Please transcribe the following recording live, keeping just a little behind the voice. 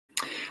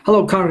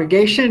Hello,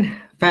 congregation,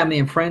 family,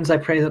 and friends. I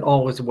pray that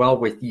all is well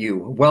with you.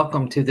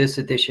 Welcome to this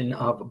edition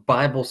of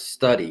Bible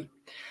Study.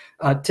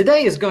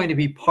 Today is going to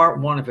be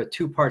part one of a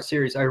two-part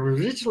series. I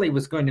originally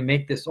was going to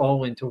make this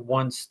all into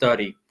one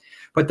study,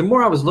 but the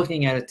more I was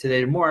looking at it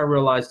today, the more I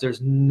realized there's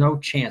no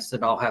chance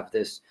that I'll have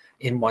this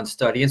in one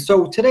study. And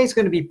so today's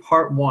going to be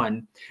part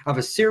one of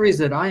a series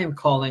that I am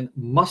calling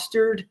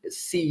Mustard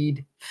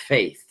Seed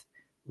Faith.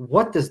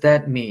 What does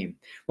that mean?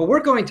 Well, we're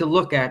going to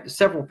look at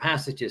several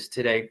passages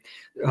today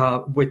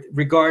with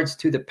regards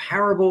to the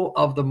parable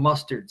of the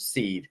mustard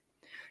seed.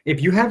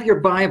 If you have your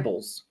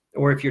Bibles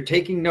or if you're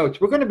taking notes,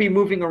 we're going to be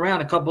moving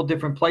around a couple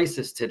different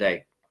places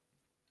today.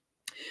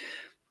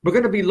 We're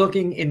going to be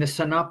looking in the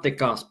Synoptic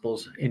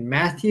Gospels in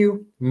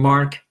Matthew,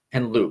 Mark,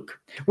 and Luke.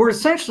 We're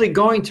essentially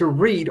going to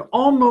read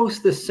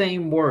almost the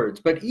same words,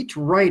 but each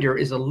writer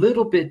is a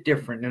little bit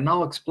different, and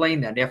I'll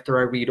explain that after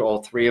I read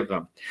all three of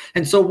them.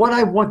 And so what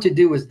I want to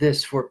do is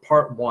this for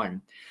part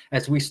one,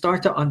 as we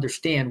start to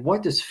understand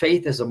what does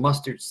faith as a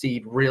mustard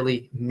seed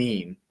really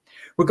mean.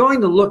 We're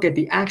going to look at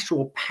the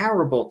actual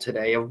parable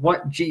today of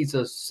what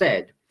Jesus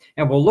said,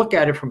 and we'll look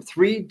at it from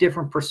three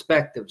different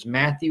perspectives,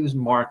 Matthew's,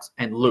 Mark's,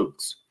 and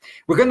Luke's.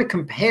 We're going to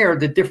compare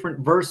the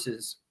different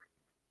verses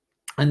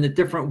and the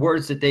different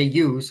words that they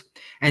use,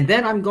 and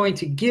then I'm going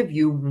to give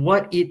you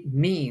what it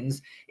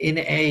means in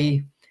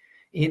a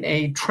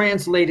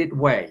translated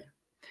way,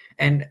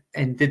 and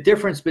the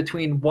difference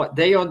between what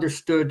they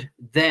understood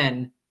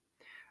then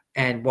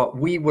and what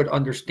we would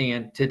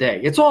understand today.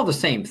 It's all the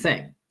same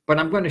thing, but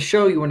I'm going to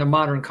show you in a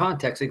modern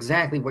context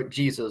exactly what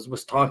Jesus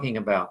was talking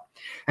about.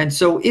 And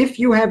so if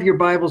you have your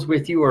Bibles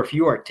with you, or if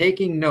you are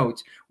taking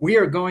notes, we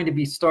are going to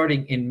be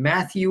starting in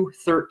Matthew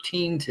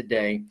 13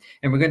 today,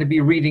 and we're going to be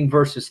reading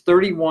verses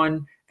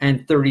 31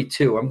 and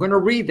 32. I'm going to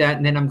read that,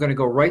 and then I'm going to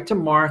go right to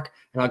Mark,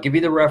 and I'll give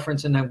you the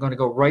reference, and I'm going to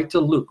go right to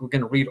Luke. We're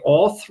going to read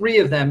all three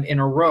of them in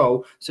a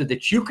row so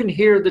that you can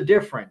hear the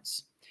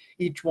difference.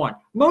 Each one.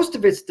 Most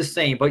of it's the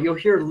same, but you'll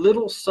hear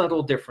little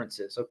subtle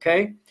differences,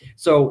 okay?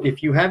 So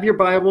if you have your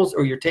Bibles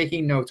or you're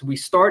taking notes, we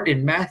start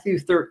in Matthew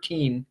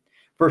 13,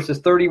 verses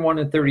 31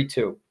 and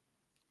 32.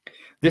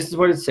 This is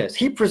what it says.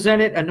 He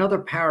presented another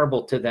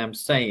parable to them,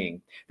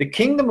 saying, "The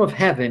kingdom of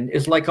heaven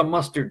is like a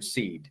mustard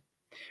seed,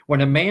 which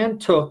a man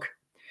took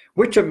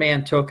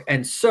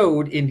and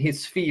sowed in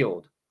his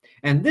field.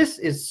 And this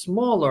is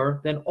smaller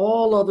than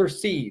all other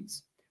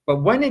seeds.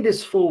 But when it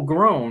is full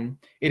grown,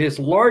 it is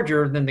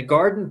larger than the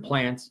garden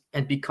plants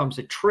and becomes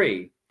a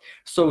tree,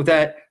 so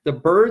that the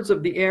birds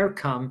of the air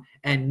come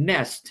and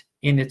nest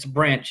in its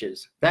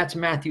branches." That's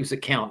Matthew's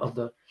account of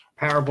the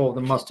parable of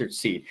the mustard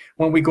seed.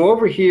 When we go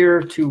over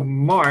here to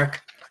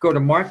Mark, go to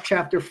Mark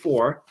chapter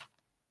 4,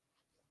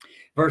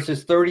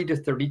 verses 30 to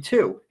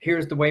 32.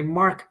 Here's the way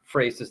Mark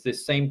phrases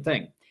this same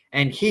thing.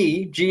 "And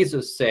he,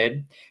 Jesus,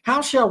 said,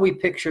 'How shall we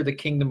picture the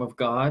kingdom of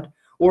God?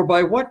 Or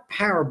by what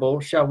parable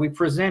shall we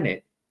present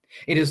it?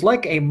 It is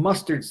like a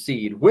mustard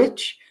seed,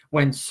 which,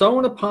 when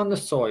sown upon the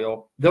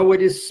soil, though it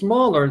is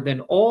smaller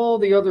than all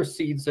the other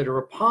seeds that are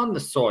upon the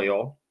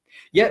soil,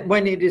 yet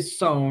when it is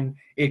sown,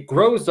 it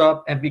grows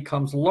up and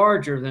becomes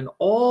larger than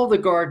all the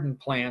garden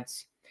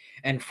plants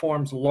and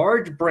forms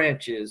large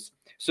branches,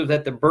 so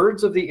that the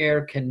birds of the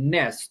air can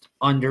nest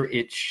under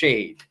its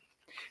shade.'"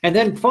 And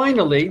then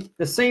finally,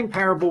 the same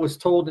parable was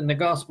told in the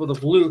Gospel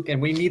of Luke, and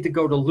we need to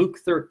go to Luke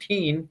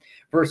 13,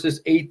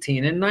 verses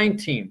 18 and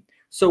 19.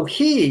 So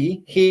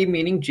he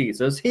meaning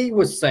Jesus, he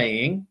was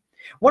saying,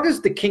 "What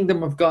is the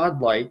kingdom of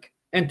God like,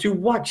 and to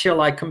what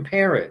shall I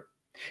compare it?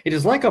 It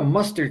is like a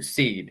mustard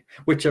seed,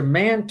 which a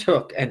man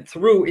took and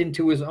threw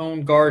into his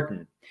own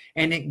garden.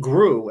 And it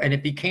grew, and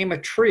it became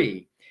a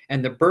tree,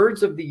 and the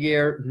birds of the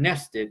air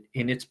nested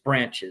in its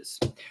branches."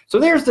 So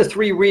there's the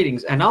three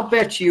readings, and I'll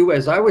bet you,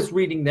 as I was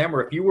reading them,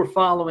 or if you were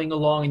following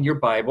along in your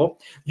Bible,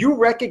 you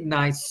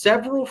recognized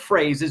several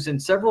phrases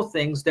and several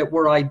things that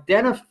were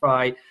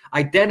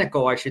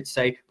identical, I should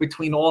say,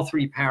 between all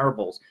three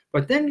parables.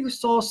 But then you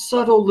saw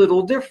subtle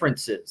little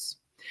differences.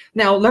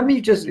 Now, let me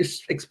just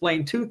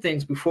explain two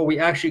things before we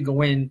actually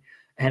go in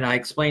and I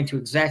explain to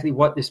you exactly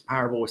what this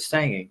parable was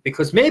saying.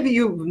 Because maybe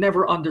you've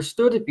never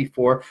understood it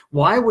before.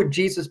 Why would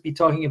Jesus be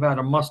talking about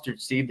a mustard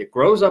seed that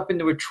grows up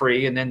into a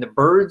tree and then the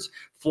birds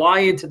fly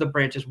into the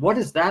branches? What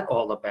is that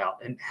all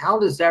about? And how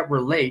does that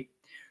relate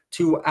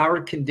to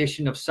our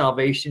condition of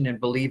salvation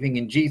and believing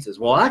in Jesus?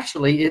 Well,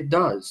 actually, it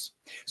does.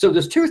 So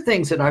there's two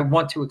things that I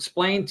want to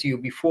explain to you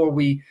before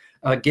we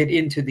get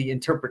into the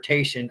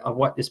interpretation of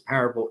what this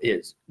parable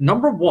is.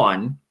 Number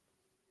one,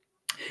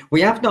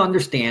 we have to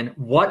understand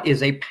what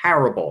is a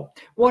parable.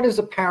 What is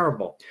a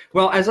parable?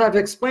 Well, as I've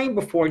explained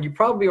before, and you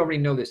probably already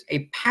know this,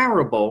 a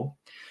parable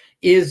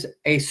is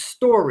a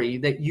story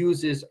that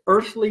uses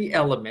earthly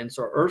elements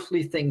or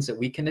earthly things that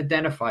we can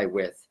identify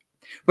with.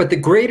 But the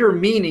greater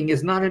meaning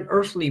is not an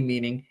earthly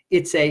meaning,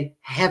 it's a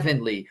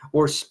heavenly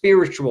or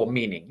spiritual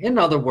meaning. In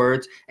other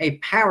words, a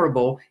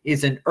parable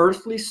is an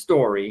earthly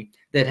story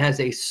that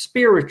has a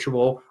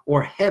spiritual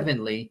or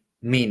heavenly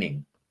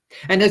meaning.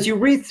 And as you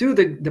read through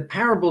the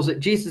parables that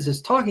Jesus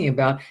is talking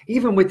about,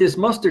 even with this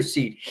mustard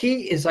seed,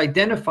 he is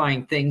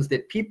identifying things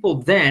that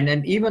people then,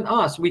 and even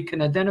us, we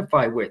can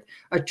identify with.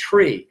 A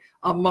tree,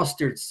 a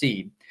mustard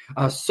seed,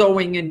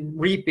 sowing and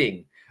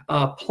reaping,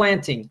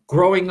 planting,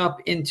 growing up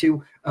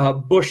into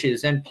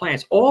bushes and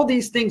plants. All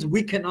these things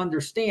we can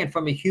understand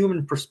from a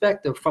human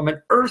perspective, from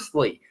an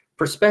earthly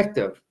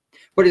perspective.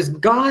 But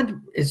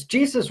is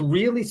Jesus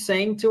really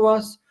saying to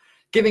us,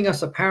 giving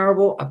us a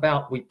parable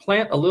about we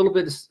plant a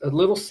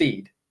little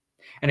seed,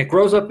 and it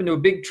grows up into a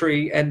big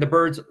tree, and the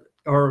birds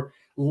are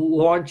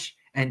launch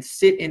and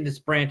sit in its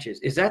branches?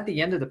 Is that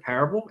the end of the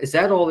parable? Is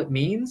that all it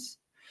means?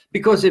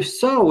 Because if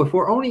so, if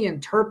we're only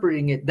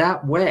interpreting it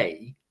that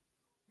way,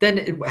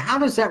 then how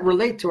does that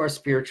relate to our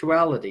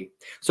spirituality?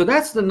 So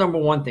that's the number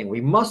one thing.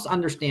 We must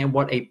understand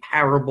what a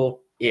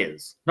parable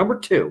is. Number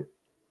two,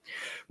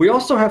 we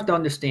also have to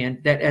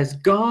understand that as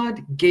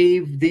God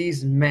gave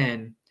these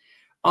men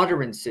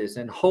utterances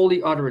and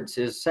holy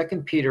utterances,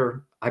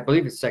 I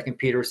believe it's 2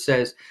 Peter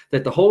says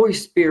that the Holy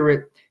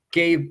Spirit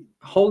gave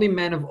holy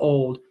men of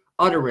old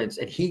utterance,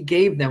 and he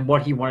gave them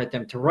what he wanted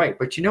them to write.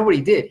 But you know what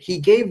he did? He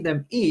gave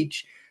them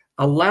each,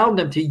 allowed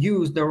them to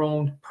use their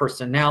own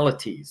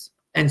personalities.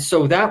 And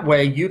so that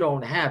way you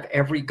don't have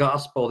every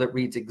gospel that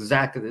reads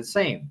exactly the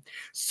same.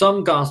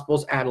 Some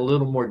gospels add a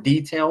little more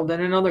detail than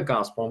another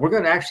gospel. And we're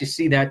going to actually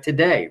see that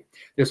today.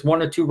 There's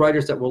one or two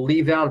writers that will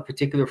leave out a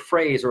particular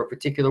phrase or a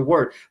particular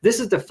word. This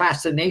is the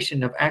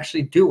fascination of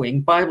actually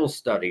doing Bible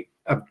study,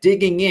 of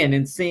digging in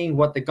and seeing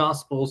what the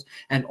gospels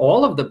and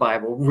all of the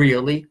Bible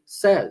really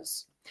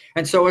says.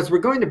 And so as we're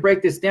going to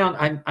break this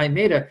down, I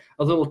made a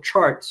little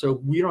chart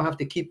so we don't have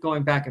to keep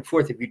going back and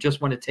forth if you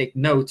just want to take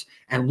notes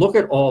and look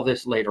at all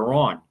this later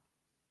on.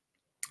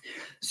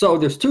 So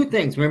there's two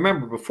things,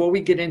 remember, before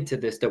we get into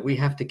this, that we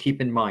have to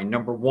keep in mind.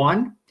 Number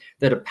one,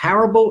 that a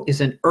parable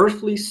is an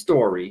earthly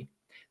story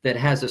that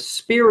has a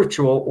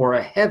spiritual or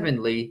a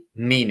heavenly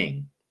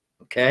meaning.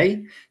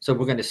 Okay? So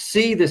we're going to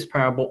see this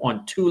parable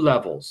on two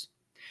levels.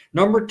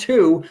 Number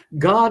two,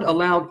 God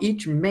allowed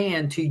each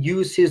man to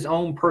use his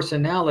own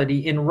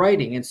personality in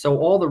writing. And so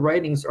all the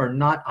writings are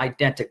not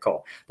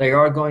identical. They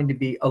are going to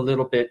be a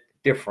little bit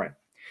different.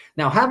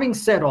 Now, having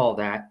said all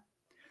that,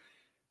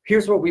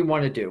 here's what we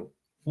want to do.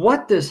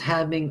 What does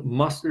having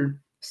mustard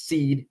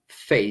seed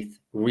faith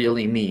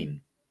really mean?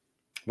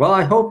 Well,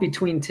 I hope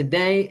between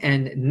today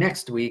and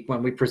next week,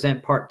 when we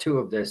present part 2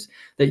 of this,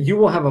 that you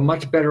will have a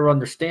much better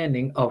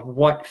understanding of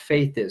what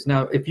faith is.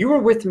 Now, if you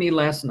were with me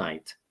last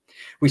night,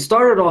 we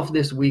started off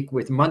this week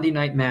with Monday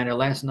Night Manna,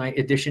 last night,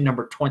 edition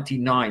number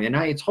 29. And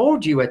I had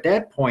told you at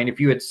that point, if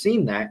you had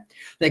seen that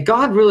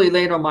God really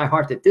laid on my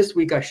heart that this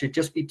week I should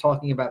just be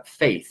talking about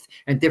faith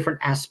and different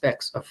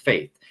aspects of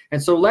faith.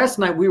 And so last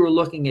night we were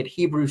looking at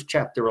Hebrews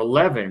chapter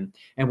 11,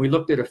 and we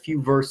looked at a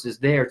few verses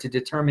there to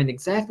determine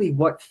exactly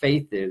what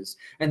faith is.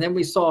 And then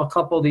we saw a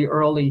couple of the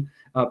early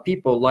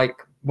people, like,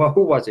 well,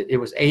 who was it? It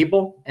was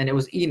Abel and it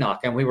was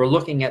Enoch. And we were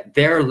looking at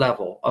their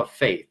level of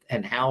faith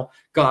and how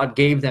God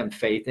gave them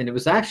faith. And it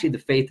was actually the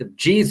faith of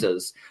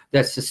Jesus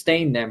that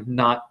sustained them,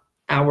 not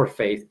our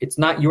faith. It's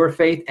not your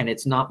faith and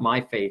it's not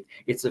my faith.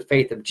 It's the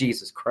faith of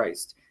Jesus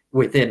Christ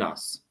within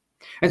us.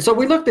 And so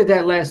we looked at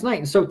that last night.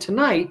 And so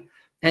tonight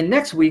and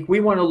next week,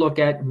 we want to look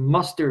at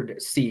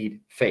mustard seed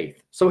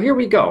faith. So here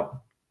we go.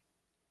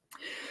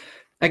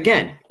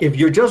 Again, if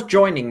you're just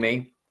joining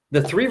me,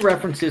 the 3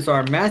 references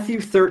are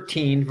Matthew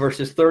 13,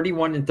 verses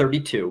 31 and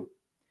 32,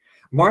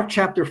 Mark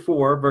chapter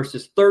 4,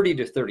 verses 30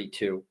 to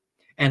 32,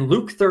 and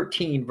Luke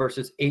 13,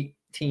 verses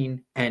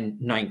 18 and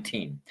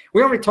 19.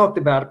 We already talked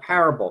about a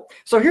parable.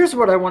 So here's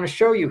what I want to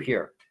show you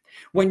here.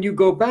 When you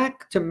go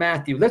back to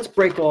Matthew, let's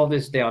break all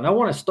this down. I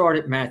want to start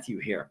at Matthew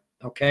here,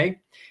 okay?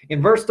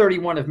 In verse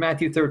 31 of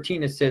Matthew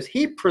 13, it says,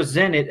 he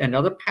presented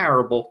another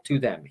parable to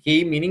them.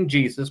 He, meaning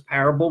Jesus,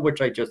 parable, which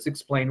I just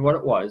explained what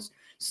it was,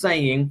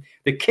 saying,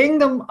 the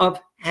kingdom of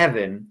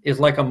heaven is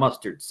like a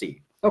mustard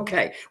seed.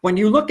 Okay, when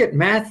you look at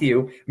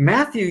Matthew,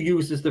 Matthew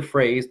uses the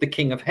phrase, the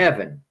king of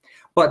heaven.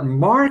 But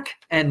Mark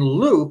and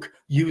Luke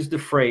use the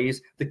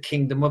phrase, the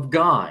kingdom of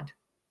God.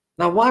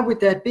 Now, why would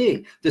that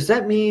be? Does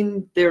that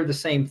mean they're the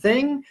same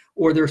thing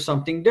or there's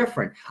something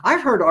different?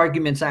 I've heard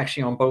arguments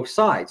actually on both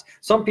sides.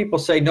 Some people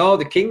say, no,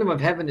 the kingdom of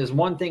heaven is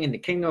one thing and the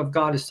kingdom of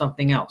God is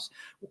something else.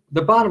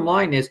 The bottom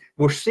line is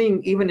we're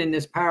seeing even in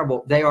this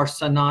parable, they are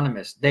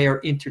synonymous. They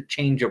are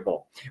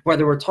interchangeable.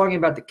 Whether we're talking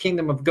about the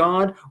kingdom of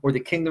God or the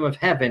kingdom of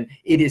heaven,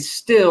 it is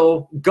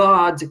still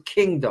God's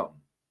kingdom.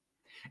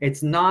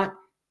 It's not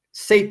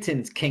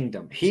Satan's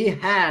kingdom. He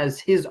has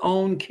his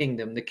own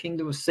kingdom, the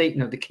kingdom of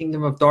Satan or the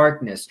kingdom of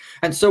darkness.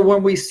 And so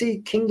when we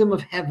see kingdom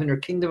of heaven or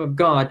kingdom of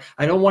God,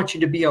 I don't want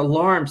you to be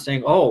alarmed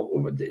saying,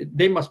 oh,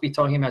 they must be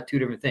talking about 2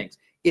 different things.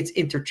 It's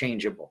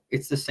interchangeable.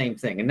 It's the same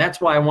thing. And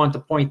that's why I want to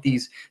point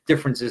these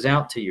differences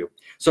out to you.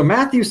 So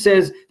Matthew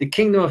says the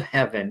kingdom of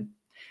heaven,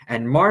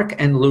 and Mark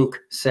and Luke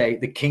say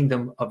the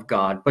kingdom of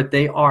God, but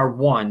they are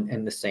one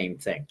and the same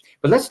thing.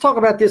 But let's talk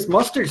about this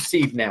mustard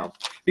seed now,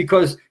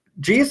 because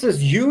Jesus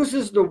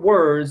uses the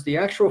words, the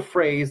actual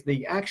phrase,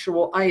 the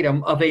actual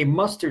item of a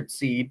mustard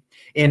seed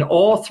in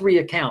all three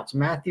accounts,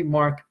 Matthew,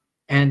 Mark,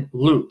 and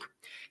Luke.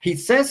 He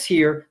says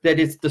here that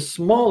it's the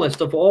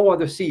smallest of all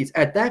other seeds.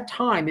 At that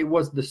time, it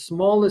was the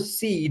smallest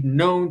seed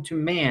known to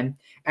man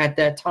at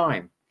that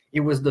time.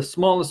 It was the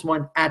smallest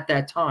one at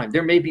that time.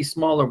 There may be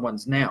smaller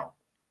ones now.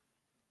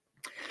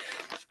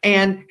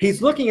 And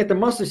he's looking at the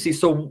mustard seed.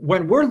 So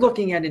when we're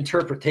looking at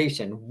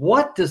interpretation,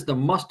 what does the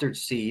mustard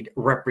seed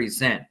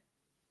represent?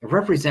 It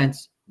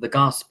represents the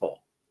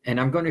gospel. And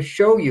I'm going to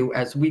show you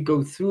as we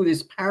go through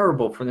this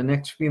parable for the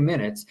next few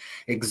minutes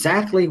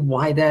exactly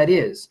why that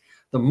is.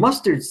 The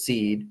mustard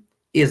seed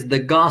is the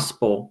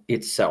gospel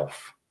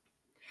itself,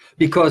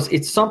 because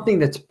it's something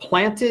that's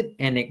planted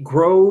and it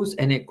grows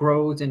and it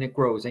grows and it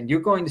grows. And you're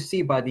going to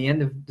see by the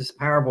end of this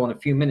parable in a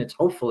few minutes,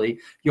 hopefully,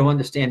 you'll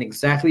understand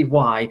exactly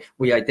why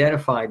we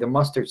identify the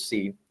mustard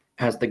seed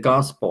as the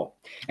gospel.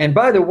 And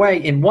by the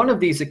way, in one of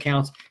these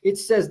accounts, it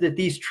says that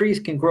these trees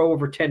can grow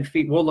over 10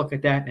 feet. We'll look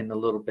at that in a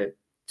little bit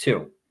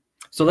too.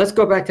 So let's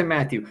go back to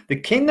Matthew. The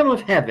kingdom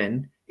of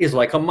heaven is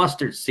like a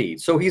mustard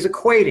seed. So he's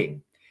equating.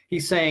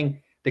 He's saying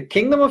the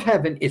kingdom of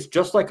heaven is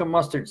just like a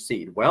mustard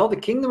seed. Well, the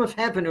kingdom of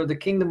heaven or the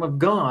kingdom of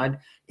God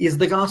is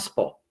the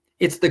gospel.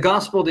 It's the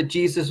gospel that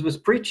Jesus was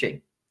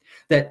preaching,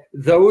 that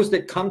those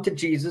that come to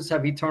Jesus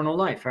have eternal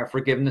life, have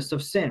forgiveness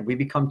of sin. We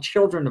become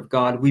children of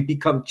God. We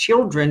become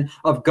children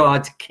of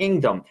God's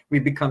kingdom. We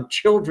become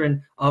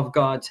children of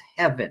God's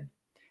heaven.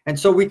 And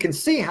so we can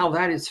see how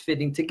that is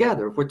fitting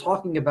together if we're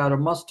talking about a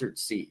mustard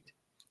seed.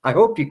 I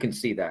hope you can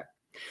see that.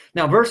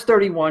 Now, verse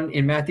 31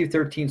 in Matthew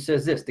 13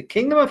 says this: the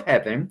kingdom of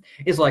heaven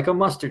is like a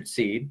mustard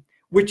seed,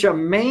 which a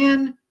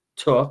man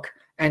took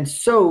and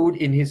sowed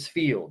in his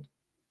field.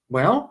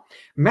 Well,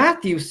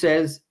 Matthew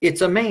says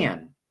it's a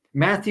man.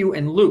 Matthew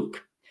and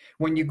Luke.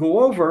 When you go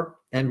over,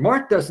 and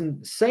Mark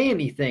doesn't say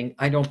anything,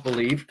 I don't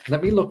believe.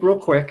 Let me look real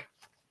quick,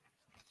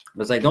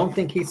 because I don't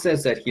think he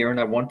says that here,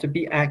 and I want to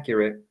be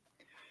accurate.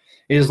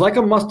 It is like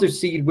a mustard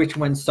seed which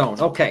when sown.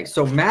 Okay,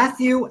 so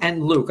Matthew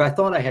and Luke, I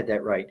thought I had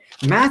that right.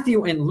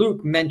 Matthew and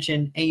Luke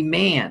mention a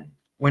man.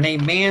 When a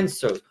man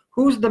sows,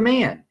 who's the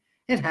man?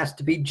 It has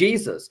to be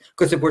Jesus.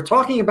 Because if we're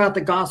talking about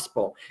the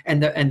gospel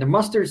and the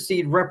mustard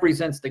seed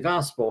represents the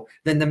gospel,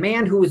 then the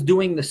man who is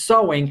doing the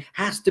sowing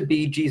has to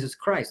be Jesus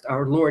Christ,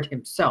 our Lord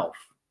himself.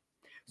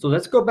 So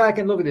let's go back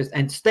and look at this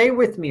and stay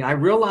with me. I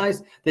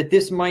realize that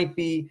this might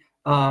be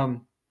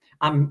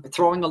I'm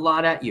throwing a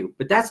lot at you,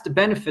 but that's the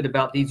benefit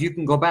about these. You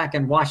can go back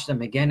and watch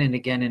them again and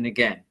again and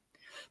again,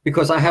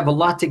 because I have a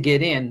lot to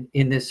get in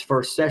this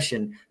first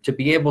session to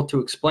be able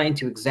to explain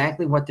to you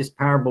exactly what this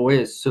parable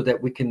is, so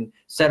that we can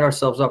set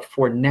ourselves up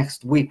for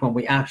next week when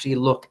we actually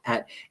look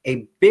at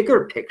a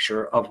bigger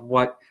picture of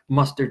what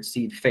mustard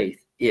seed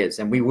faith is.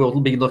 And we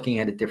will be looking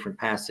at a different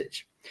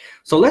passage.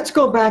 So let's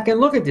go back and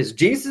look at this.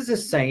 Jesus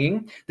is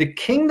saying the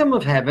kingdom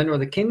of heaven or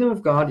the kingdom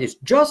of God is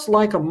just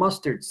like a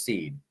mustard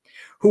seed,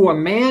 who a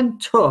man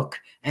took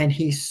and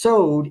he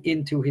sowed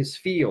into his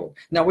field.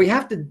 Now we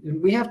have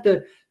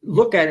to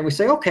look at it and we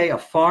say, okay, a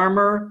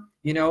farmer,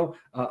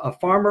 a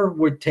farmer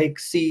would take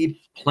seed,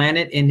 plant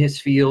it in his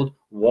field,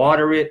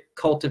 water it,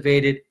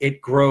 cultivate it, it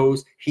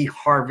grows, he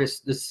harvests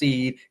the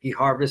seed, he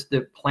harvests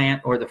the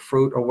plant or the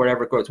fruit or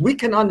whatever grows. We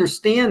can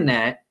understand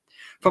that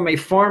from a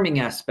farming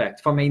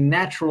aspect, from a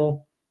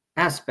natural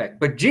aspect.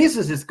 But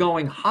Jesus is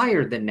going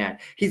higher than that.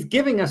 He's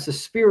giving us a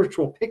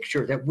spiritual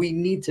picture that we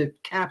need to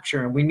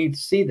capture, and we need to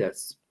see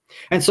this.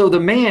 And so the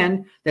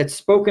man that's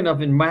spoken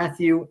of in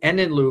Matthew and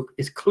in Luke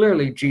is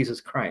clearly Jesus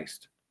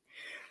Christ.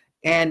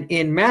 And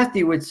in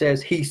Matthew it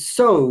says he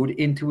sowed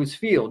into his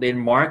field. In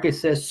Mark it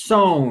says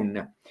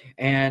sown.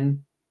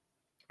 And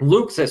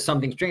Luke says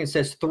something strange. It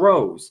says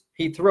throws.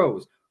 He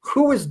throws.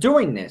 Who is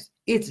doing this?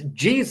 It's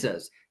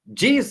Jesus.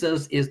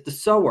 Jesus is the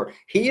sower.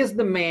 He is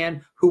the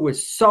man who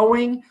is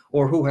sowing,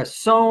 or who has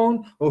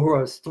sown, or who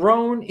has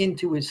thrown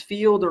into his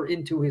field or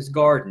into his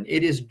garden.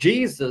 It is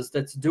Jesus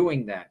that's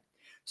doing that.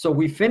 So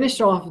we finish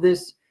off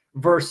this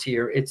verse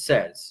here. It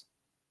says,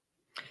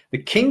 the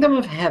kingdom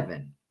of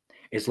heaven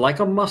is like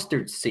a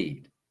mustard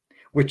seed,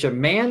 which a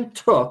man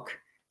took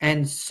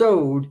and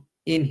sowed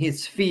in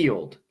his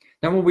field.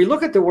 Now, when we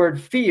look at the word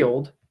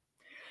field,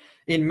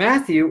 in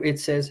Matthew, it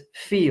says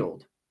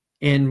field.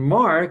 In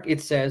Mark, it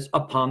says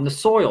upon the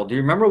soil. Do you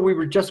remember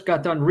we just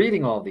got done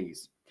reading all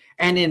these?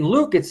 And in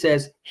Luke, it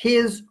says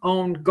his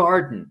own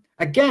garden.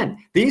 Again,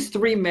 these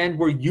three men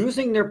were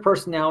using their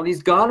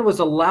personalities. God was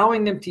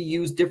allowing them to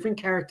use different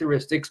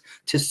characteristics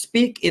to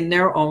speak in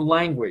their own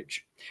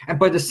language.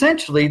 But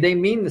essentially, they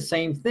mean the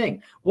same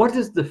thing. What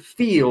does the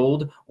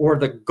field or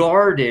the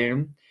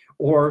garden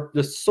or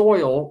the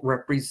soil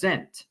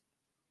represent?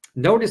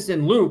 Notice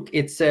in Luke,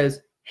 it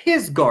says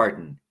his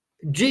garden,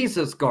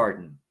 Jesus'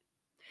 garden.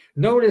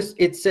 Notice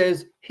it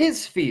says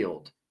his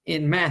field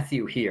in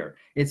Matthew here.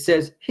 It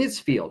says his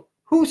field.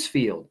 Whose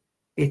field?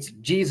 It's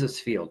Jesus'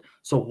 field.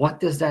 So what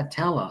does that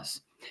tell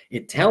us?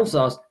 It tells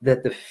us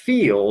that the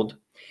field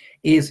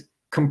is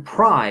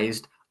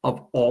comprised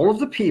of all of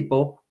the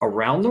people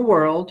around the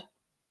world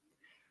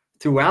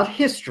throughout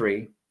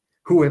history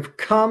who have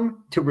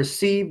come to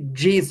receive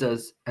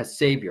Jesus as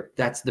Savior.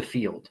 That's the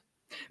field.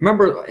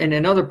 Remember, in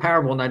another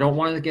parable, and I don't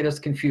want to get us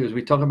confused,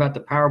 we talk about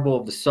the parable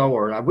of the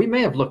sower. We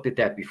may have looked at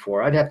that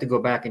before. I'd have to go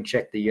back and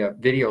check the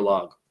video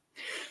log.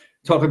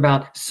 Talk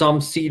about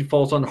some seed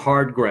falls on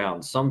hard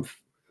ground, some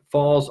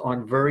falls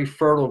on very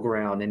fertile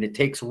ground, and it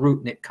takes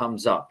root and it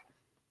comes up.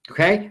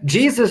 Okay?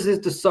 Jesus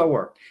is the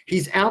sower.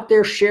 He's out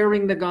there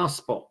sharing the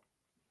gospel.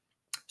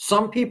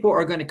 Some people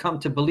are going to come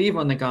to believe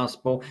on the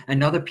gospel,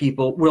 and other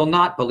people will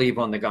not believe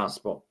on the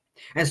gospel.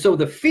 And so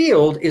the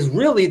field is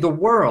really the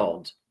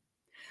world.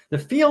 The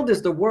field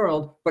is the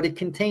world, but it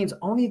contains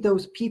only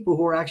those people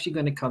who are actually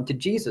going to come to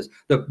Jesus.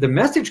 The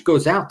message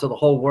goes out to the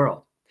whole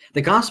world.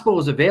 The gospel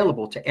is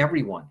available to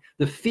everyone.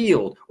 The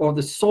field or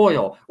the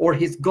soil or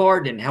his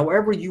garden,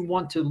 however you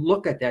want to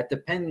look at that,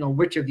 depending on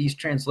which of these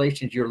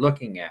translations you're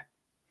looking at,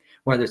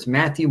 whether it's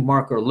Matthew,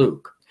 Mark, or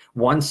Luke.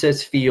 One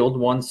says field,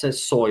 one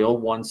says soil,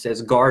 one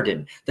says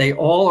garden. They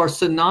all are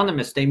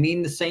synonymous. They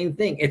mean the same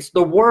thing. It's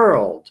the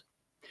world.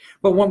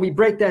 But when we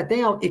break that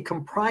down, it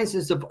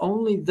comprises of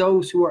only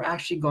those who are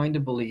actually going to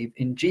believe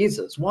in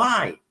Jesus.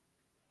 Why?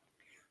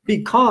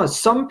 Because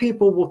some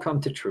people will come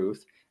to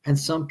truth and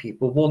some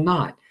people will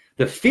not.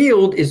 The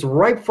field is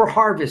ripe for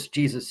harvest,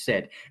 Jesus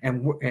said.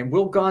 And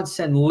will God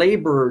send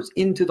laborers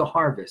into the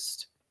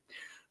harvest?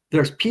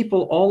 There's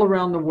people all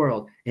around the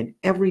world, in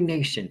every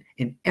nation,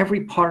 in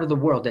every part of the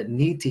world, that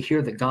need to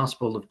hear the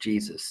gospel of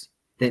Jesus,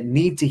 that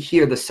need to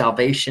hear the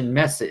salvation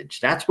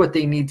message. That's what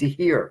they need to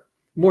hear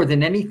more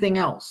than anything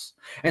else.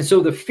 And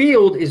so the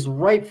field is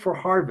ripe for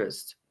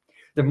harvest.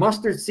 The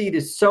mustard seed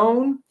is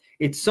sown.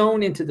 It's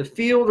sown into the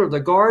field or the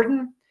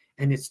garden,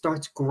 and it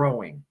starts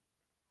growing.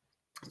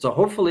 So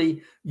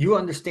hopefully you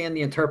understand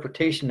the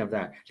interpretation of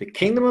that. The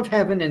kingdom of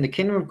heaven and the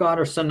kingdom of God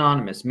are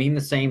synonymous, mean the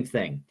same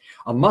thing.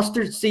 A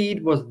mustard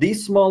seed was the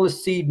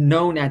smallest seed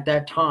known at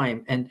that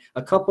time, and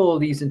a couple of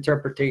these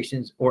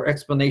interpretations or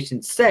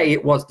explanations say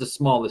it was the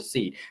smallest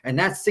seed. And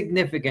that's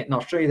significant, and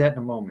I'll show you that in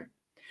a moment.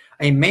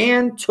 A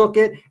man took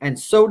it and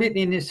sowed it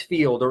in his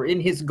field or in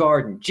his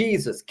garden.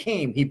 Jesus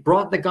came. He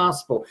brought the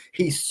gospel.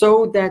 He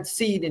sowed that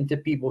seed into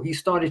people. He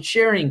started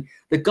sharing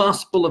the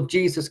gospel of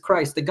Jesus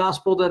Christ, the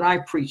gospel that I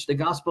preach, the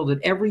gospel that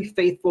every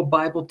faithful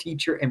Bible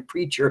teacher and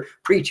preacher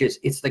preaches.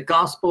 It's the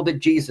gospel that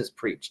Jesus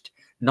preached.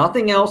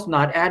 Nothing else,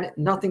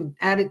 nothing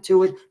added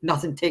to it,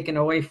 nothing taken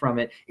away from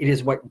it. It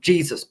is what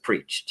Jesus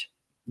preached,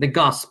 the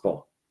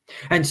gospel.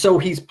 And so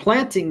he's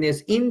planting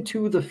this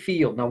into the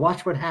field. Now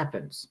watch what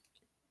happens.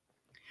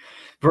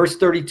 Verse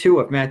 32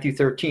 of Matthew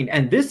 13,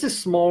 and this is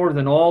smaller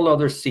than all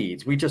other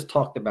seeds. We just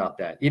talked about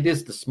that. It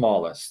is the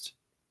smallest.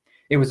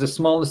 It was the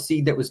smallest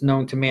seed that was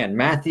known to man.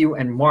 Matthew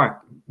and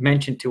Mark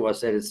mentioned to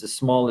us that it's the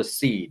smallest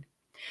seed.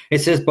 It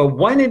says, but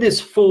when it is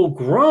full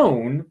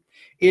grown,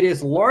 it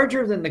is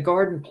larger than the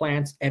garden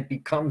plants and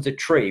becomes a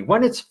tree.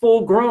 When it's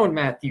full grown,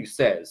 Matthew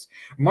says.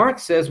 Mark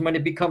says when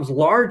it becomes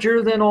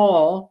larger than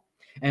all,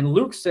 and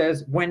Luke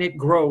says when it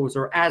grows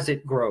or as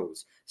it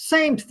grows.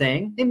 Same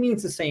thing. It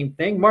means the same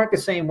thing. Mark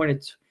is saying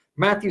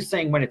Matthew's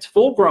saying when it's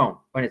full grown,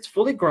 when it's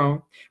fully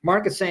grown.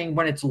 Mark is saying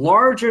when it's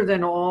larger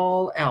than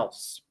all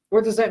else.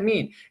 What does that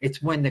mean?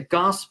 It's when the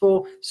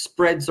gospel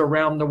spreads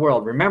around the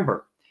world.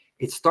 Remember,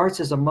 it starts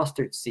as a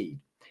mustard seed.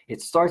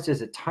 It starts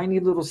as a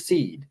tiny little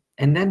seed.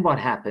 And then what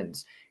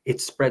happens?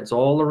 It spreads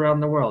all around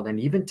the world. And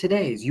even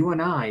today, as you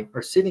and I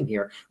are sitting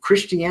here,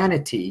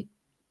 Christianity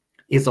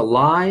is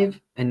alive,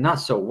 and not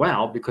so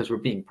well because we're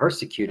being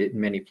persecuted in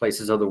many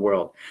places of the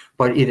world.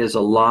 But it is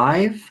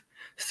alive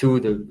through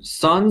the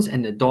sons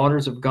and the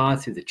daughters of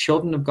God, through the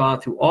children of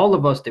God, through all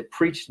of us that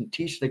preach and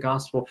teach the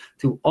gospel,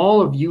 through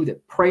all of you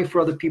that pray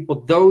for other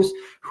people, those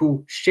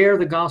who share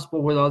the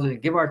gospel with others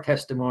and give our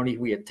testimony.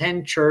 We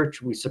attend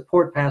church, we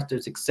support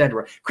pastors,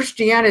 etc.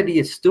 Christianity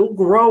is still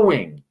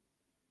growing.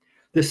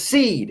 The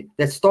seed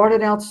that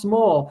started out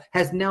small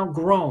has now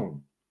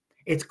grown.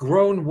 It's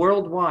grown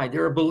worldwide.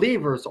 There are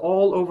believers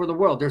all over the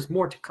world. There's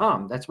more to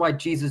come. That's why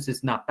Jesus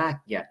is not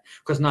back yet,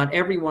 because not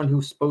everyone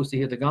who's supposed to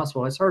hear the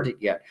gospel has heard it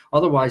yet.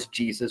 Otherwise,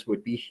 Jesus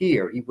would be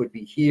here. He would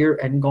be here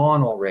and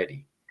gone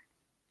already.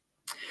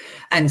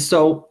 And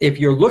so if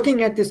you're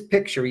looking at this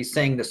picture, he's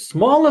saying the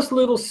smallest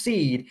little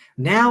seed,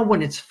 now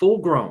when it's full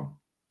grown,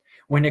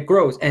 when it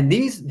grows, and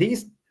these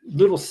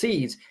little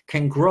seeds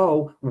can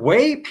grow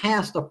way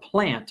past a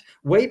plant,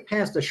 way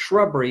past a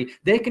shrubbery.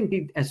 They can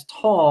be as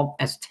tall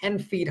as 10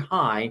 feet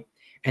high,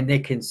 and they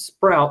can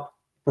sprout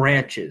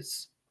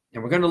branches.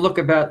 And we're going to look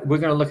at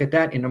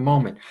that in a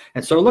moment.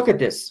 And so look at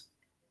this.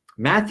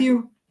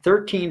 Matthew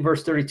 13,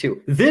 verse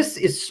 32. This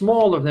is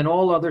smaller than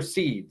all other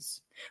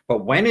seeds,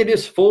 but when it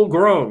is full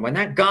grown, when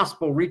that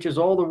gospel reaches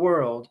all the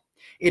world,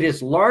 it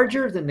is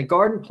larger than the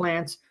garden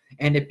plants,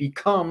 and it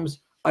becomes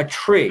a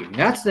tree.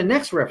 That's the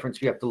next reference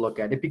we have to look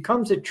at. It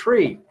becomes a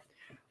tree.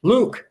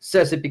 Luke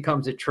says it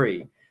becomes a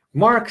tree.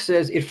 Mark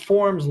says it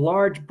forms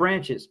large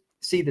branches.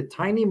 See, the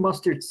tiny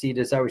mustard seed,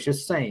 as I was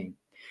just saying,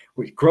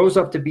 which grows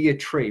up to be a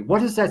tree. What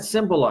does that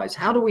symbolize?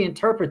 How do we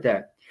interpret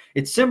that?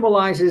 It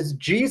symbolizes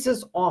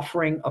Jesus'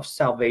 offering of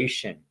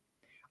salvation,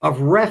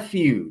 of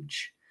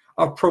refuge,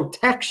 of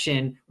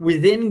protection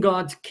within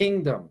God's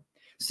kingdom.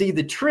 See,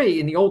 the tree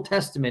in the Old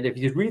Testament, if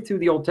you read through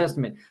the Old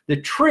Testament,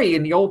 the tree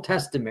in the Old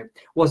Testament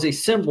was a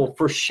symbol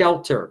for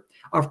shelter,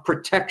 of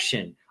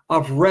protection,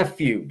 of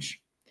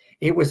refuge.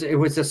 It was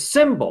a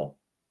symbol.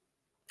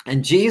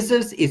 And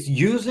Jesus is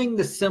using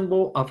the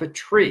symbol of a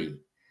tree,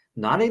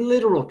 not a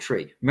literal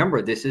tree.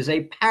 Remember, this is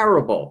a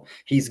parable.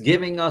 He's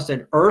giving us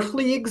an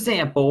earthly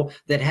example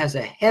that has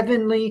a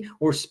heavenly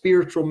or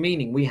spiritual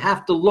meaning. We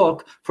have to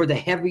look for the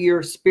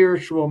heavier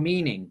spiritual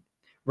meaning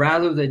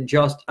rather than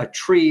just a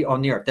tree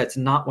on the earth. That's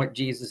not what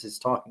Jesus is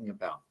talking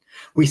about.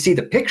 We see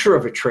the picture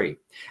of a tree,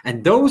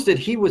 and those that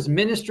he was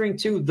ministering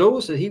to,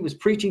 those that he was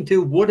preaching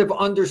to, would have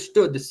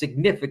understood the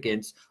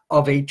significance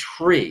of a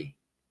tree.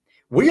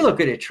 We look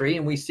at a tree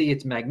and we see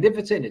it's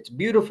magnificent, it's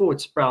beautiful, it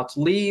sprouts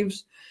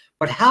leaves.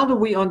 But how do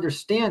we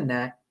understand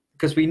that?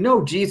 Because we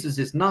know Jesus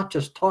is not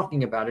just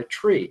talking about a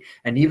tree.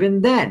 And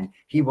even then,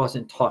 he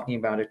wasn't talking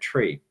about a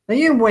tree. Now,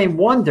 you may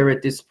wonder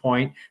at this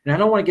point, and I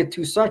don't want to get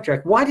too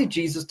sidetracked, why did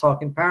Jesus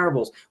talk in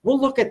parables? We'll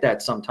look at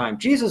that sometime.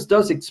 Jesus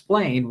does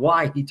explain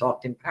why he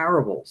talked in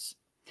parables.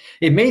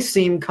 It may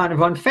seem kind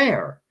of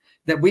unfair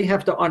that we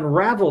have to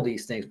unravel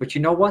these things, but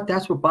you know what?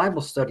 That's what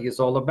Bible study is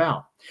all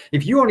about.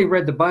 If you only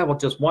read the Bible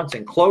just once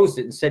and closed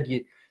it and said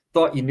you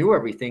thought you knew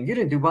everything, you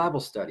didn't do Bible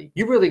study.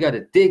 You really got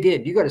to dig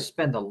in. You got to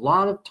spend a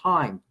lot of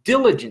time,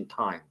 diligent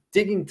time,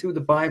 digging through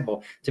the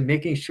Bible to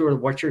making sure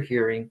that what you're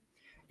hearing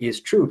is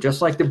true,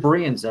 just like the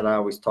Bereans that I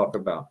always talk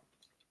about.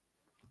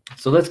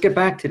 So let's get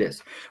back to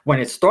this. When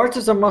it starts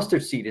as a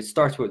mustard seed, it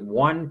starts with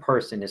one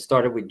person. It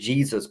started with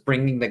Jesus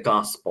bringing the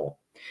gospel,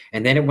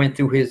 and then it went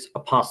through his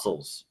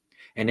apostles,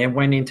 and then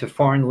went into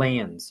foreign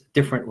lands,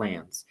 different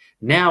lands.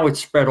 Now it's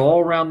spread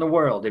all around the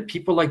world, and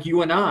people like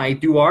you and I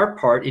do our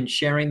part in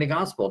sharing the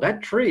gospel.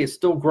 That tree is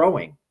still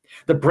growing.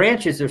 The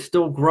branches are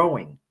still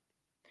growing.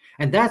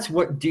 And that's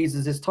what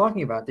Jesus is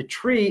talking about. The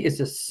tree is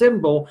a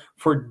symbol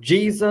for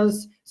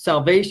Jesus'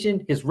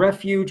 salvation, his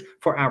refuge,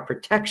 for our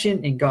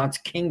protection in God's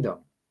kingdom.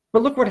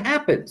 But look what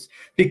happens.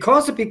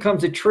 Because it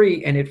becomes a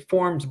tree and it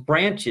forms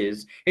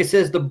branches, it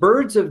says the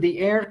birds of the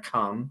air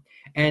come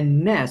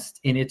and nest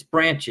in its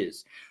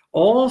branches.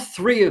 All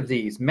three of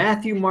these,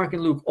 Matthew, Mark,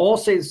 and Luke, all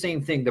say the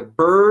same thing. The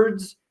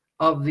birds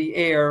of the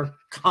air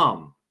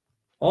come.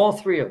 All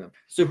three of them.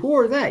 So who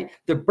are they?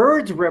 The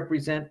birds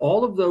represent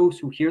all of those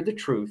who hear the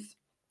truth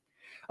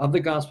of the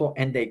gospel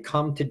and they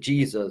come to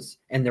Jesus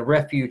and the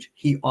refuge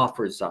he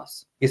offers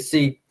us. You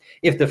see,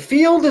 if the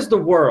field is the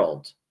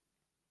world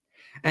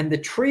and the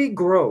tree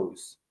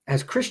grows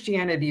as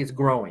Christianity is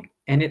growing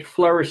and it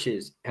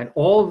flourishes and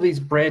all of these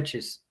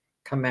branches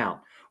come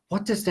out,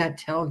 what does that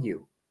tell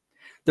you?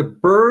 The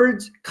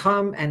birds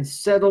come and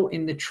settle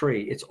in the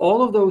tree. It's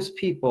all of those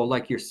people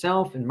like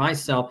yourself and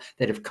myself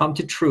that have come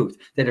to truth,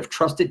 that have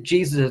trusted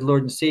Jesus as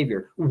Lord and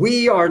Savior.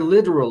 We are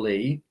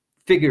literally,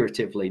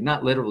 figuratively,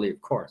 not literally,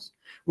 of course.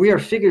 We are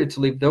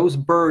figuratively those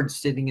birds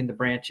sitting in the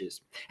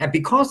branches. And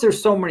because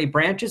there's so many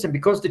branches and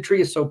because the tree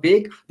is so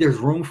big, there's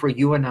room for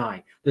you and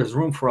I. There's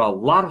room for a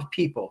lot of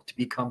people to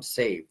become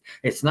saved.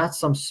 It's not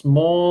some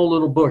small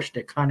little bush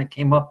that kind of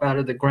came up out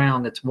of the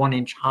ground that's 1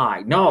 inch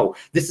high. No,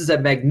 this is a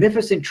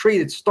magnificent tree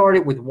that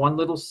started with one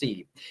little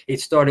seed.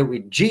 It started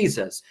with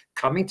Jesus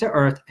coming to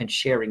earth and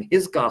sharing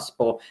his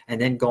gospel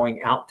and then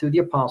going out through the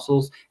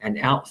apostles and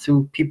out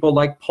through people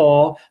like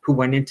Paul who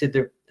went into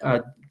the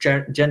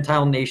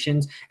Gentile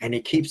nations, and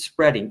it keeps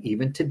spreading.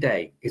 Even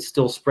today, it's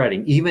still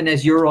spreading. Even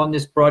as you're on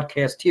this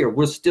broadcast here,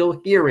 we're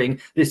still hearing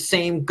the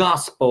same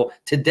gospel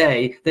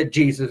today that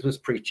Jesus was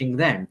preaching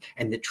then.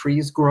 And the tree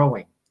is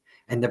growing,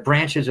 and the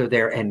branches are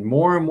there, and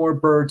more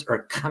birds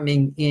are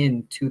coming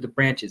into the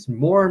branches.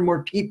 More and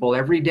more people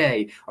every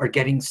day are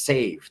getting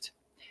saved.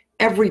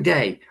 Every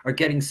day are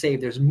getting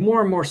saved. There's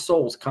more and more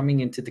souls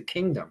coming into the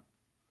kingdom.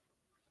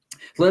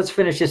 So let's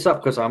finish this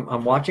up because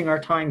I'm watching our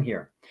time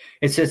here.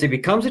 It says it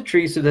becomes a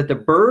tree so that the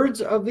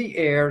birds of the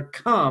air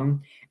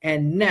come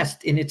and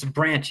nest in its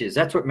branches.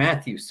 That's what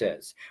Matthew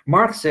says.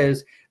 Mark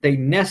says they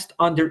nest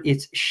under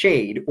its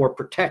shade or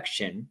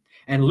protection.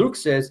 And Luke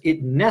says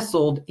it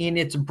nestled in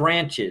its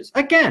branches.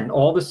 Again,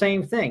 all the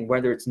same thing,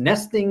 whether it's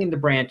nesting in the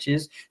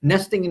branches,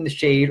 nesting in the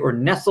shade, or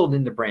nestled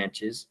in the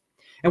branches.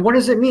 And what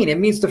does it mean? It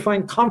means to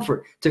find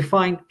comfort, to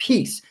find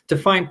peace, to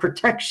find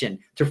protection,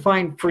 to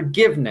find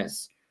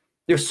forgiveness.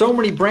 There's so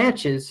many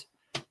branches.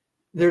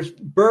 There's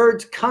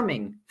birds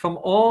coming from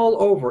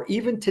all over.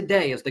 Even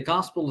today, as the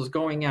gospel is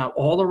going out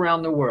all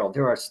around the world,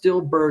 there are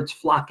still birds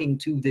flocking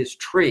to this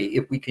tree.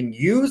 If we can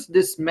use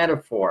this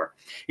metaphor,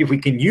 if we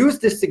can use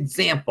this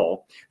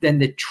example, then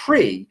the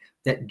tree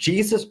that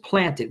Jesus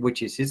planted,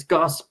 which is his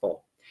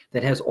gospel,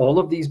 that has all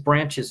of these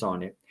branches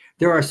on it,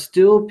 there are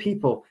still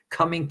people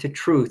coming to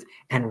truth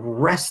and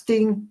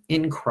resting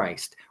in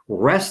Christ,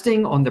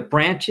 resting on the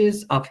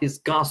branches of his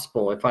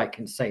gospel, if I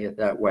can say it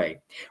that way,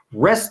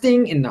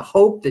 resting in the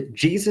hope that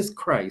Jesus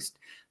Christ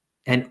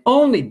and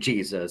only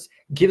Jesus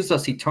gives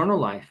us eternal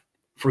life,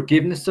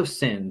 forgiveness of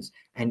sins,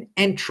 and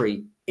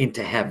entry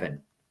into heaven.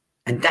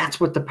 And that's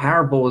what the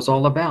parable is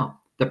all about,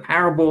 the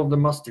parable of the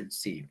mustard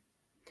seed.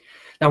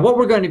 Now, what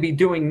we're going to be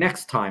doing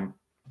next time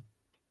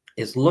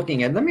is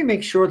looking at, let me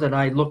make sure that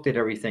I looked at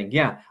everything.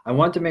 Yeah, I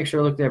want to make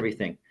sure I looked at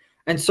everything.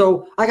 And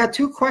so I got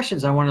two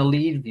questions I want to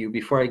leave you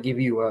before I give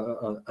you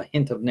a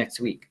hint of next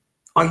week.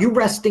 Are you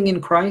resting in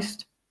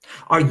Christ?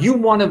 Are you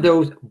one of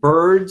those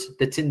birds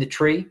that's in the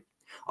tree?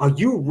 Are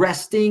you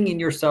resting in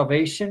your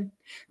salvation?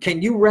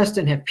 Can you rest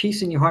and have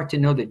peace in your heart to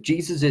know that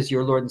Jesus is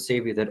your Lord and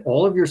Savior, that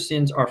all of your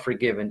sins are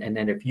forgiven, and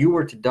that if you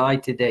were to die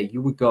today,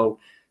 you would go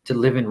to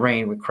live and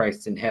reign with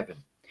Christ in heaven?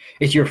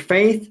 Is your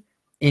faith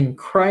in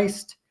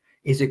Christ,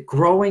 is it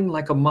growing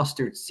like a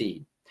mustard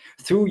seed?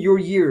 Through your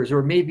years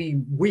or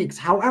maybe weeks,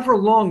 however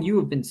long you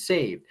have been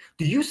saved,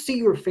 do you see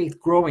your faith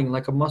growing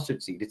like a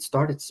mustard seed? It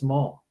started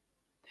small.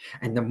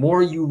 And the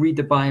more you read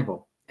the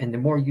Bible, and the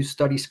more you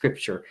study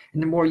Scripture,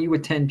 and the more you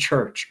attend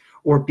church,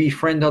 or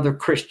befriend other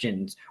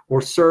Christians,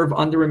 or serve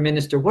under a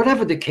minister,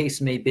 whatever the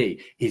case may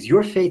be, is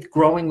your faith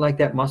growing like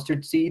that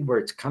mustard seed where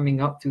it's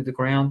coming up through the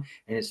ground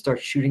and it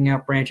starts shooting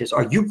out branches?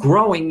 Are you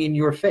growing in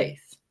your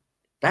faith?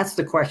 That's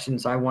the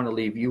questions I want to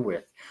leave you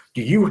with.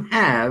 Do you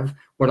have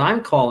what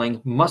I'm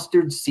calling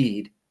mustard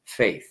seed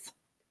faith?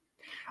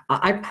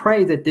 I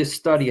pray that this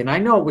study, and I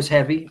know it was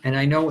heavy, and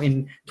I know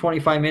in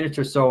 25 minutes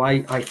or so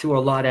I threw a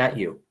lot at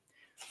you,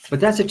 but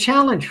that's a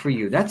challenge for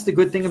you. That's the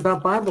good thing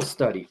about Bible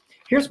study.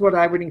 Here's what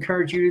I would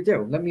encourage you to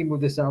do. Let me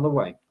move this out of the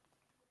way,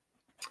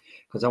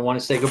 because I want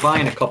to say goodbye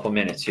in a couple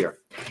minutes here.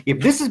 If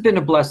this has been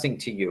a blessing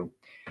to you,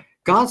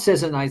 God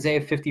says in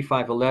Isaiah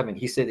 55:11,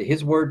 he said that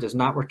his word does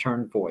not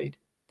return void.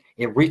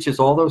 It reaches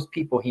all those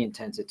people he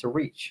intends it to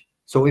reach.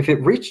 So if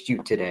it reached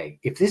you today,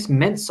 if this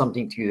meant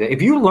something to you,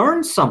 if you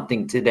learned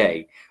something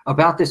today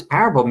about this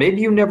parable,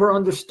 maybe you never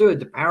understood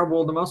the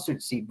parable of the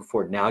mustard seed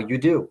before, now you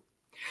do.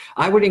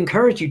 I would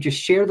encourage you to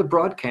share the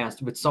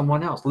broadcast with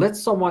someone else. Let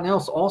someone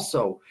else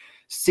also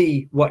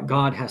see what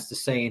God has to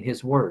say in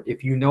his word.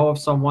 If you know of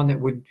someone that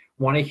would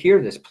want to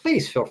hear this,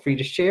 please feel free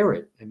to share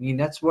it. I mean,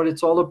 that's what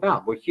it's all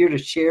about. We're here to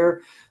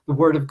share the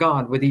word of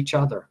God with each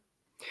other.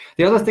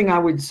 The other thing I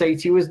would say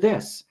to you is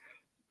this.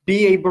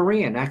 Be a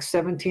Berean, Acts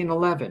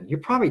 17:11. You're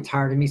probably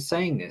tired of me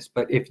saying this,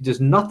 but if there's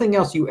nothing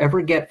else you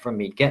ever get from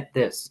me, get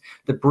this.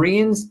 The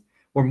Bereans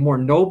were more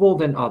noble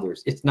than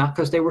others. It's not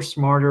because they were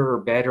smarter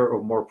or better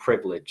or more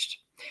privileged.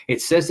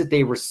 It says that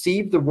they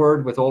received the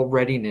word with all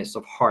readiness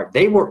of heart.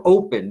 They were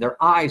open, their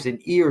eyes and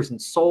ears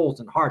and souls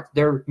and hearts.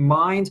 Their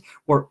minds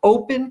were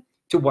open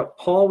to what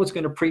Paul was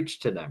going to preach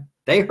to them.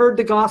 They heard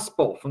the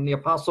gospel from the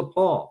Apostle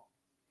Paul,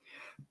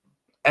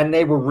 and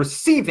they were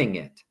receiving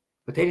it.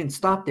 But they didn't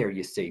stop there,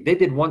 you see. They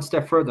did one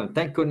step further, and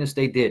thank goodness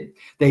they did.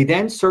 They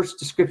then searched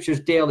the scriptures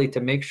daily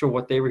to make sure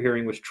what they were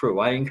hearing was true.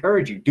 I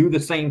encourage you, do the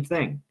same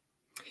thing.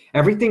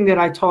 Everything that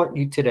I taught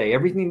you today,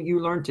 everything that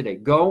you learned today,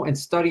 go and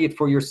study it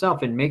for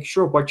yourself and make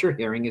sure what you're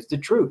hearing is the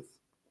truth.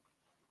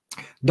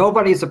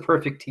 Nobody is a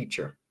perfect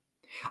teacher.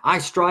 I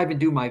strive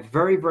and do my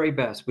very, very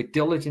best with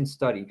diligent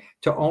study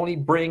to only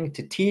bring,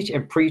 to teach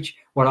and preach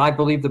what I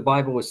believe the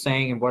Bible is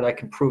saying and what I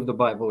can prove the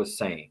Bible is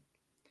saying.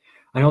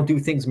 I don't do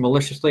things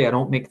maliciously. I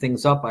don't make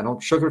things up. I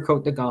don't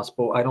sugarcoat the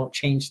gospel. I don't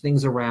change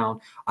things around.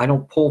 I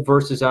don't pull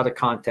verses out of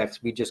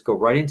context. We just go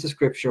right into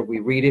scripture. We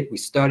read it, we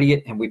study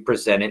it, and we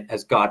present it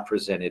as God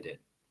presented it.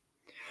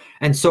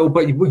 And so,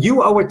 but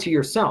you owe it to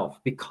yourself,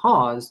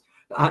 because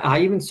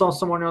I even saw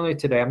someone earlier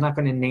today. I'm not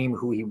going to name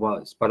who he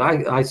was, but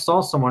I saw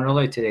someone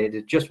earlier today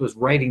that just was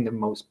writing the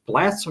most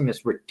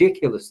blasphemous,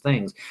 ridiculous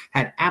things,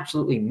 had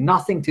absolutely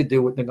nothing to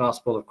do with the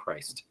gospel of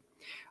Christ.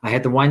 I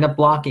had to wind up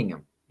blocking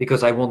him,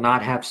 because I will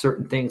not have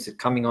certain things that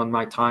coming on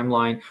my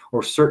timeline,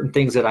 or certain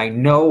things that I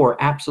know are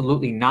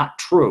absolutely not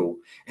true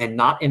and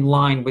not in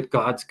line with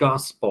God's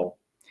gospel.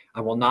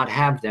 I will not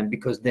have them,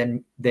 because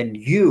then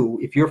you,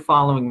 if you're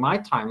following my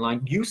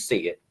timeline, you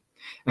see it.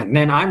 And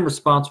then I'm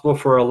responsible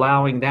for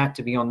allowing that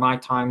to be on my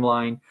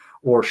timeline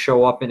or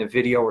show up in a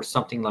video or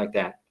something like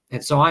that.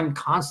 And so I'm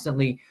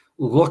constantly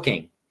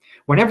looking.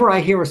 Whenever I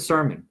hear a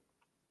sermon,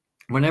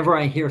 whenever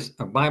I hear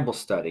a Bible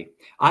study,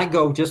 I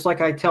go just like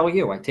I tell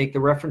you. I take the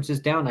references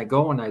down, I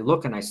go and I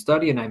look and I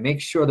study, and I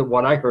make sure that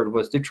what I heard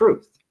was the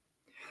truth.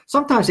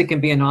 Sometimes it can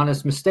be an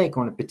honest mistake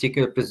on a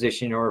particular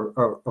position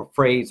or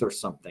phrase or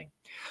something.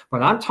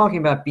 But I'm talking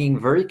about being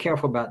very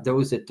careful about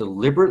those that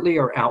deliberately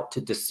are out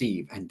to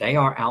deceive, and they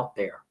are out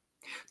there.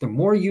 The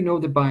more you know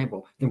the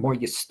Bible, the more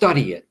you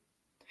study it,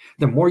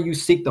 the more you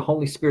seek the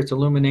Holy Spirit's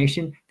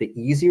illumination, the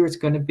easier it's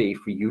going to be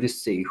for you to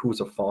see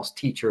who's a false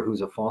teacher,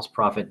 who's a false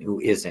prophet, and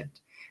who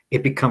isn't.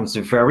 It becomes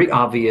very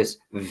obvious,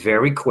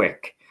 very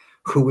quick,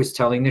 who is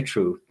telling the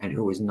truth and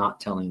who is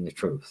not telling the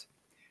truth.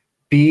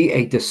 Be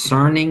a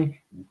discerning,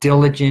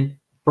 diligent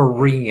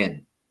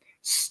Berean.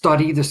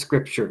 Study the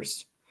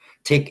scriptures.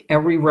 Take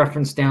every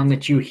reference down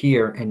that you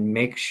hear and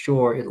make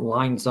sure it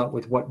lines up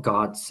with what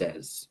God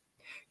says.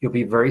 You'll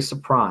be very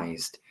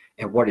surprised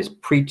at what is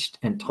preached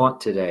and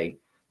taught today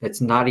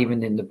that's not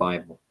even in the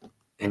Bible,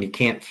 and you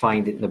can't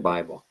find it in the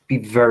Bible. Be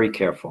very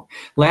careful.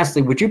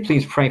 Lastly, would you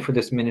please pray for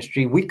this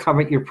ministry? We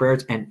covet your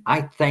prayers, and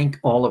I thank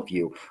all of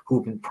you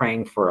who've been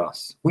praying for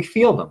us. We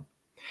feel them.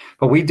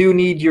 But we do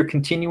need your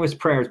continuous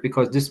prayers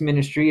because this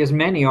ministry, as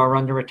many, are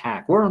under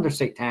attack. We're under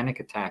satanic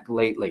attack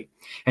lately.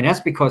 And that's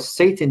because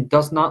Satan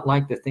does not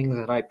like the things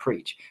that I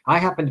preach. I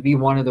happen to be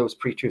one of those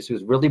preachers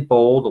who's really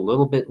bold, a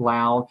little bit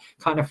loud,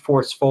 kind of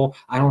forceful.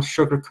 I don't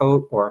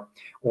sugarcoat or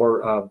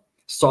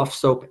soft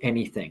soap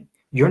anything.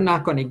 You're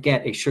not going to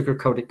get a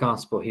sugar-coated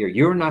gospel here.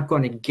 You're not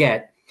going to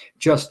get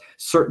just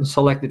certain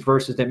selected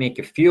verses that make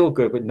you feel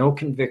good, but no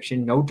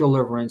conviction, no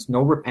deliverance,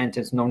 no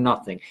repentance, no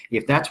nothing.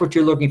 If that's what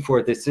you're looking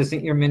for, this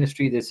isn't your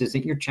ministry, this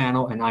isn't your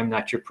channel, and I'm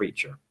not your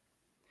preacher.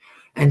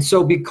 And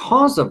so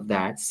because of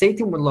that,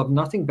 Satan would love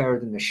nothing better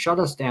than to shut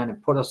us down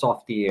and put us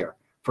off the air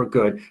for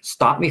good,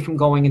 stop me from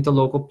going into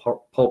local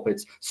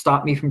pulpits,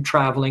 stop me from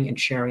traveling and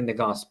sharing the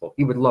gospel.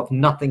 He would love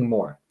nothing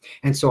more.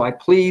 And so I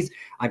pray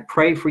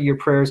for your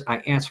prayers. I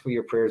ask for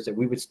your prayers that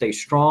we would stay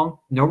strong,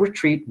 no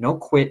retreat, no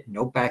quit,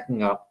 no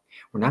backing up.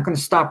 We're not going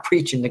to stop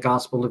preaching the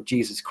gospel of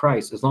Jesus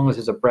Christ as long as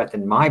there's a breath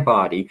in my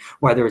body,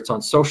 whether it's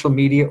on social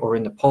media or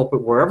in the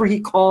pulpit, wherever he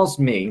calls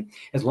me,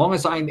 as long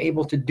as I'm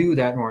able to do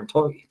that or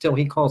until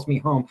he calls me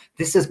home.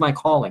 This is my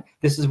calling.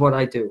 This is what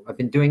I do. I've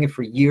been doing it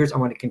for years. I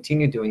want to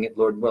continue doing it,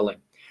 Lord willing.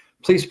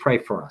 Please pray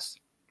for us.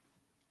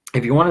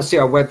 If you want to see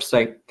our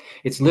website,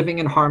 it's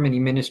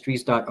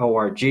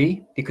livinginharmonyministries.org.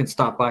 You can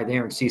stop by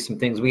there and see some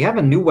things. We have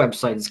a new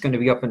website that's going to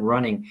be up and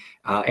running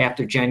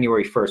after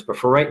January 1st. But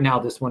for right now,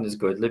 this one is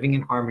good,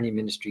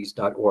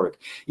 livinginharmonyministries.org.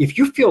 If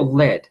you feel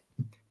led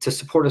to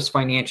support us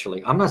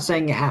financially, I'm not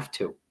saying you have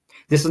to.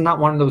 This is not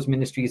one of those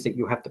ministries that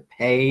you have to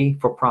pay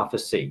for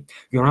prophecy.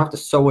 You don't have to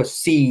sow a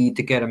seed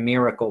to get a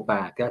miracle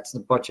back. That's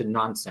a bunch of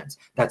nonsense.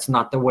 That's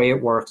not the way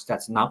it works.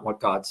 That's not what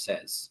God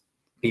says.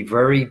 Be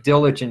very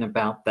diligent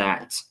about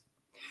that.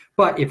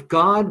 But if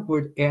God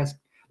would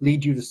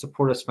lead you to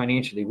support us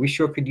financially, we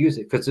sure could use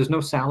it because there's no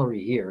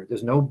salary here.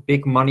 There's no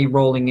big money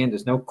rolling in.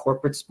 There's no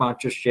corporate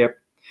sponsorship.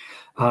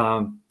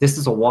 This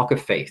is a walk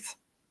of faith.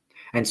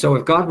 And so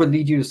if God would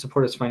lead you to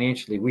support us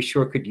financially, we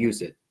sure could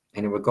use it.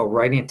 And it would go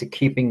right into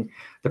keeping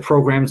the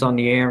programs on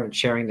the air and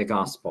sharing the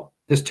gospel.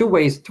 There's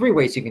three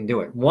ways you can do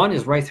it. One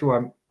is right through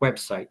our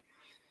website,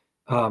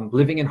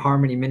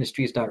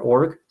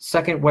 livinginharmonyministries.org.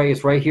 Second way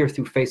is right here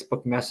through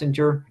Facebook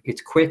Messenger.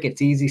 It's quick,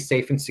 it's easy,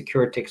 safe, and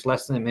secure. It takes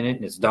less than a minute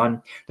and it's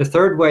done. The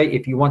third way,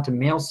 if you want to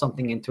mail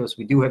something into us,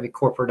 we do have a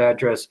corporate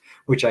address,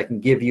 which I can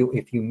give you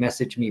if you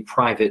message me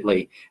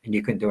privately, and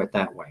you can do it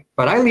that way.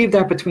 But I leave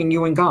that between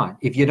you and God.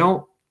 If you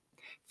don't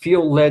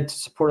feel led to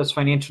support us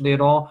financially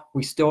at all,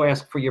 we still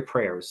ask for your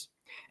prayers.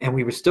 And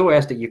we would still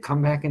ask that you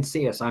come back and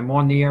see us. I'm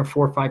on the air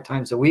 4 or 5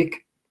 times a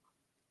week.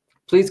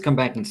 Please come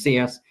back and see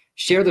us.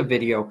 Share the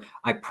video.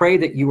 I pray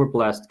that you were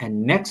blessed.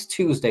 And next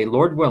Tuesday,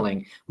 Lord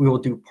willing, we will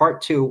do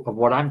part 2 of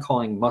what I'm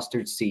calling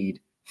mustard seed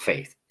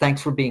faith.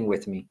 Thanks for being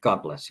with me.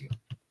 God bless you.